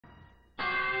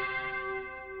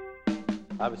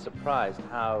I was surprised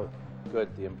how good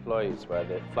the employees were,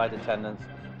 the flight attendants,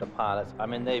 the pilots. I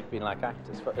mean, they've been like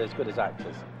actors, as good as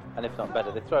actors, and if not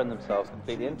better, they've thrown themselves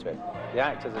completely into it. The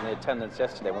actors and the attendants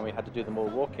yesterday, when we had to do them all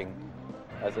walking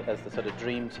as the sort of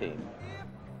dream team,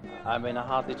 I mean, I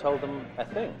hardly told them a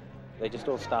thing. They just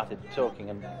all started talking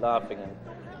and laughing and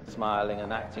smiling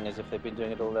and acting as if they've been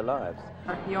doing it all their lives.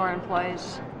 Your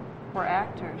employees were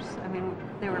actors. I mean,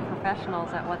 they were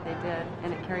professionals at what they did,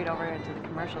 and it carried over into the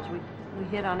commercials. We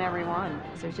hit on every one.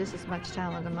 There's just as much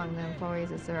talent among the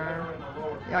employees as there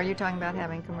are you talking about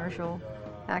having commercial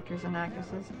actors and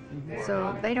actresses?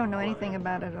 So they don't know anything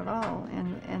about it at all,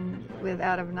 and with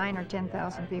out of 9,000 or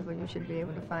 10,000 people, you should be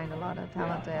able to find a lot of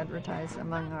talent to advertise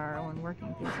among our own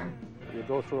working people. You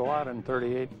go through a lot in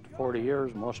 38 to 40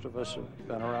 years. Most of us have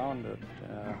been around it.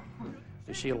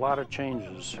 You see a lot of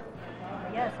changes.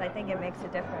 Yes, I think it makes a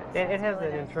difference. It has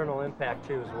an internal impact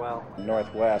too as well.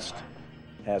 Northwest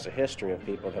has a history of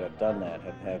people that have done that,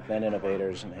 have been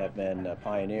innovators and have been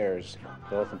pioneers,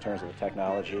 both in terms of the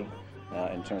technology,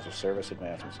 in terms of service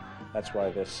advancements. That's why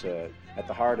this, at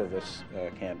the heart of this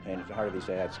campaign, at the heart of these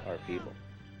ads, are people.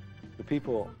 The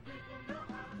people,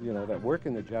 you know, that work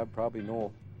in the job probably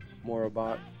know more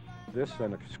about this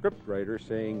than a script writer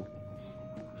saying,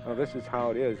 oh, this is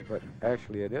how it is, but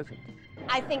actually it isn't.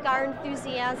 I think our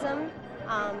enthusiasm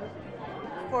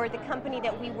for the company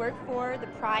that we work for, the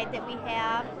pride that we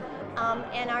have,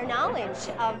 and our knowledge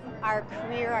of our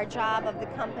career, our job, of the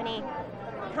company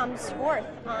comes forth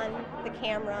on the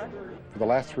camera. For the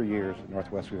last 3 years at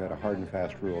Northwest, we've had a hard and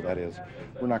fast rule. That is,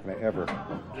 we're not going to ever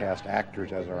cast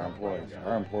actors as our employees.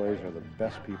 Our employees are the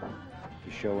best people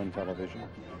to show in television.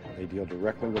 They deal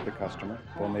directly with the customer,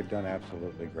 and they've done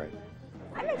absolutely great.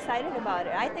 I'm excited about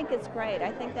it. I think it's great.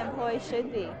 I think the employees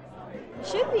should be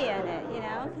in it, you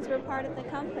know, because we're part of the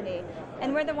company.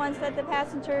 And we're the ones that the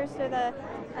passengers or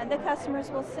the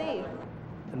customers will see.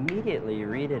 Immediately you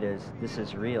read it as, this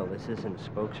is real. This isn't a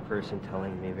spokesperson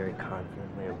telling me very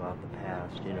confidently about the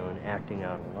past, you know, and acting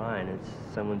out a line. It's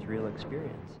someone's real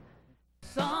experience.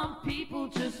 Some people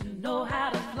just know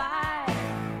how to fly.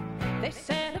 They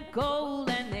set a goal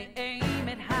and they aim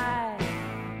it high.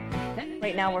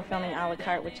 Right now we're filming a la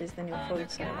carte, which is the new food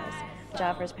service, which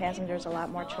offers passengers a lot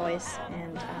more choice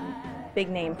and big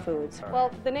name foods.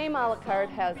 Well, the name a la carte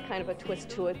has kind of a twist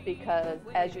to it because,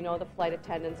 as you know, the flight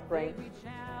attendants bring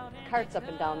carts up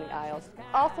and down the aisles.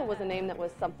 Also was a name that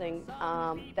was something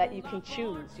that you can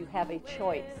choose. You have a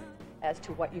choice as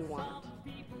to what you want.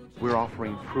 We're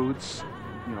offering fruits,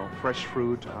 you know, fresh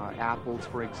fruit, apples,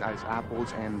 for example,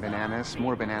 apples and bananas,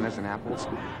 more bananas than apples.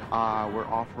 We're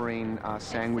offering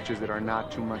sandwiches that are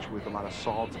not too much with a lot of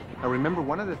salt. Now remember,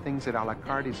 one of the things that a la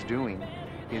carte is doing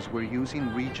is we're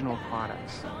using regional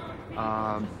products.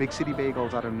 Big City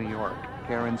Bagels out of New York,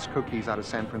 Karen's Cookies out of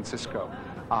San Francisco.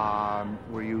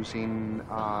 We're using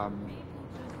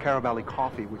Caravelli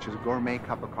coffee, which is a gourmet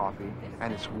cup of coffee,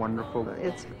 and it's wonderful.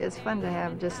 It's fun to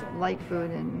have just light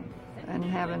food and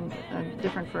having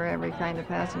different for every kind of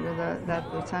passenger that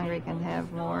that's hungry can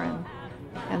have more,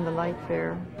 and the light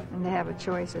fare, and to have a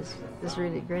choice is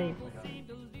really great.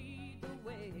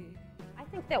 I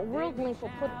think that WorldLink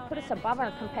will put us above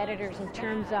our competitors in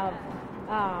terms of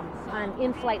an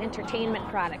in-flight entertainment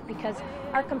product, because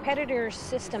our competitors'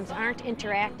 systems aren't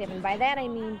interactive, and by that I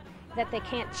mean that they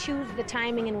can't choose the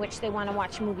timing in which they want to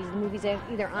watch movies. The movies are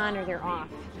either on or they're off.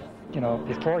 You know,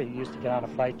 before you used to get on a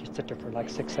flight, you sit there for like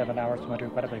 6-7 hours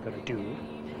wondering what am I going to do.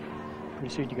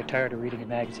 Pretty soon you get tired of reading a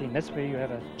magazine. This way you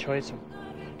have a choice of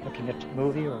looking at the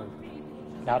movie, or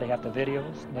now they have the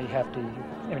videos, and they have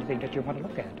everything that you want to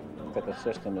look at. That the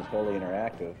system is wholly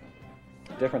interactive,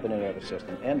 different than any other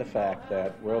system, and the fact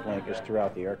that WorldLink is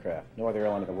throughout the aircraft. No other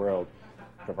airline in the world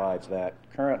provides that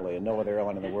currently, and no other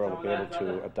airline in the world will be able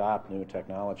to adopt new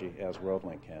technology as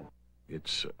WorldLink can.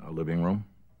 It's a living room,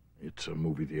 it's a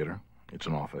movie theater, it's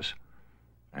an office,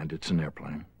 and it's an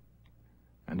airplane,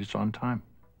 and it's on time.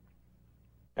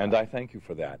 And I thank you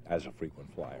for that as a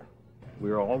frequent flyer.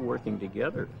 We're all working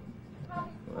together.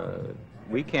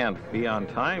 We can't be on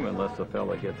time unless the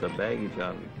fellow gets a baggage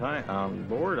on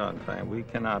board on time. We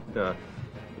cannot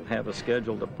have a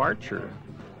scheduled departure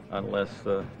unless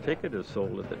the ticket is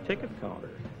sold at the ticket counter.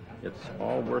 It's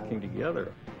all working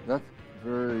together. That's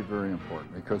very, very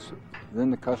important, because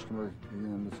then the customer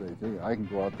begins to say, hey, I can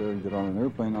go out there and get on an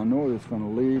airplane. I know it's going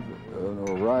to leave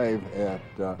or arrive at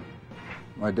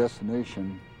my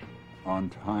destination on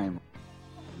time.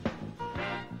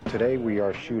 Today we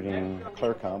are shooting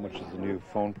ClearCom, which is the new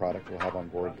phone product we'll have on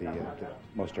board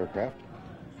most aircraft.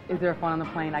 is there a phone on the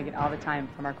plane? I get all the time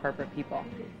from our corporate people.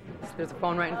 If there's a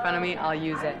phone right in front of me, I'll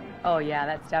use it. Oh yeah,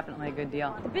 that's definitely a good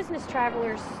deal. The business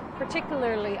travelers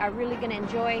particularly are really going to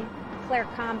enjoy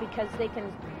ClearCom because they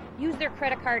can use their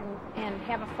credit card and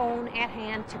have a phone at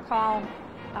hand to call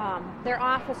their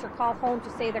office or call home to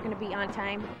say they're going to be on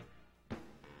time.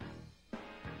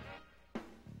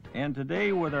 And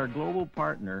today with our global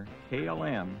partner,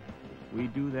 KLM, we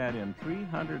do that in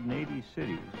 380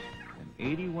 cities,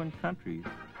 in 81 countries,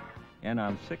 and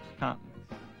on 6 continents.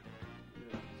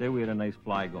 Say we had a nice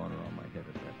fly going around my head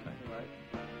at that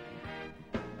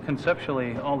time.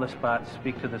 Conceptually, all the spots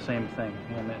speak to the same thing,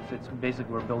 and it's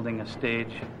basically we're building a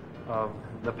stage of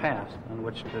the past on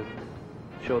which to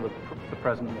show the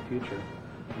present and the future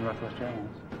of Northwest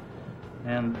Airlines.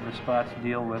 And the spots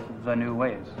deal with the new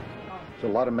ways. So a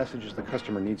lot of messages the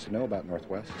customer needs to know about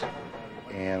Northwest,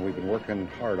 and we've been working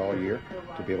hard all year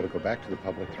to be able to go back to the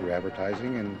public through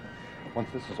advertising, and once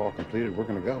this is all completed, we're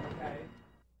going to go.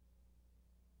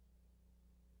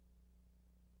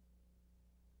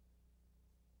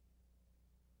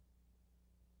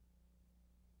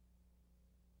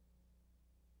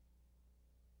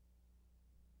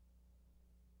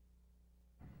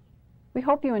 We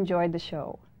hope you enjoyed the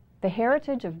show. The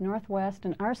heritage of Northwest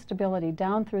and our stability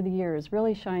down through the years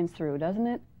really shines through, doesn't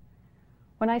it?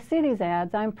 When I see these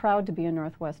ads, I'm proud to be a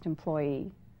Northwest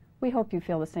employee. We hope you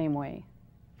feel the same way.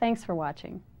 Thanks for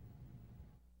watching.